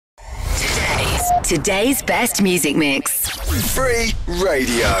Today's best music mix. Free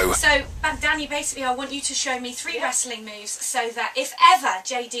radio. So, Dannii, basically I want you to show me 3 wrestling moves so that if ever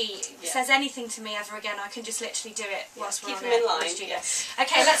JD says anything to me ever again, I can just literally do it whilst we're on Keep him in line. Yes.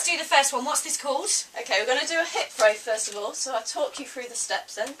 Okay, let's do the first one. What's this called? Okay, we're going to do a hip throw first of all, so I'll talk you through the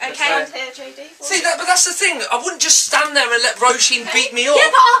steps then. Okay. Stand here, JD. See, but that's the thing. I wouldn't just stand there and let Roisin beat me up.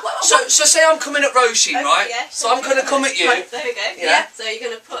 Yeah, but so say I'm coming at Roisin, right? Yeah, so I'm going to come at you. Right, there we go. Yeah. So you're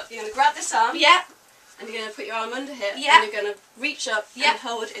going to grab this arm. Yeah. And you're going to put your arm under here. Yeah. And you're going to reach up and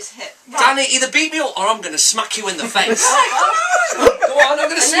hold his hip. Dannii, either beat me up or I'm going to smack you in the face. Go on, I'm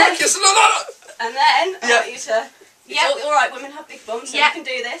going to smack you. And then I want you to... It's alright, women have big bums, so you can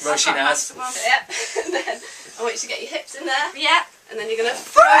do this. Roisin has. Yeah. And then I want you to get your hips in there. Yeah. And then you're going to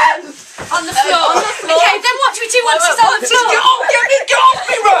throw him on the floor. Okay, then what do we do once he's on the floor? Get off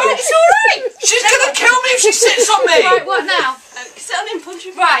me, Rose! It's alright! She's going to kill me if she sits on me! Right, what now? Sit on him, punch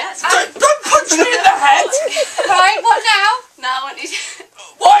him. Right. Don't punch me in the head! Right, what now? Now I want you to...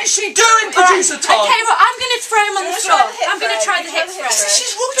 What is she doing, Producer Tom? Okay, right, I'm going to throw him on the floor. I'm going to try the hip throw.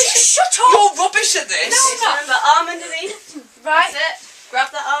 She's rubbish. Shut up! You're rubbish at this. No, I'm not. Remember, arm underneath. Right. That's it.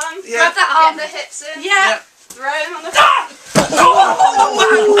 Grab that arm. Grab that arm. Get the hips in. Yeah. Throw him on the floor.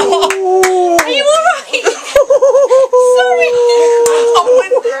 Are you alright? Sorry.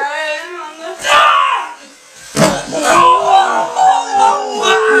 Throw him on the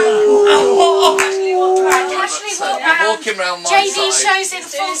Casually walk round. Walking round my JD side. shows it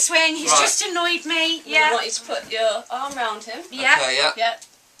full swing. He's just annoyed me. I want you to put your arm round him. Yeah. Okay, yeah. Yep.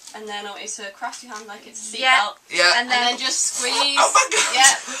 And then I want you to cross your hand like it's a Yeah. seatbelt. Yeah. And then just squeeze. Oh my God.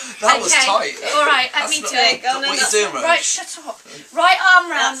 Yeah. That was tight. Alright, let me do it. Go on, What are you doing, Rose? Right, shut up. Right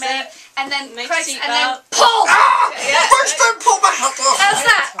arm round me. That's it. And then Make press, seatbelt. and then pull! Yeah. Rose, don't pull my hand off. How's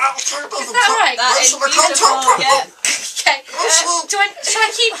that? Is that right? That is beautiful. Yeah. Okay. Shall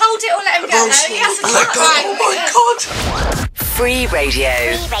I keep hold it or let him go? Rose, He has to let go. Oh my God. Free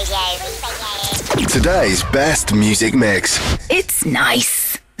radio. Today's best music mix. It's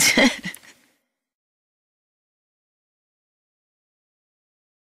nice.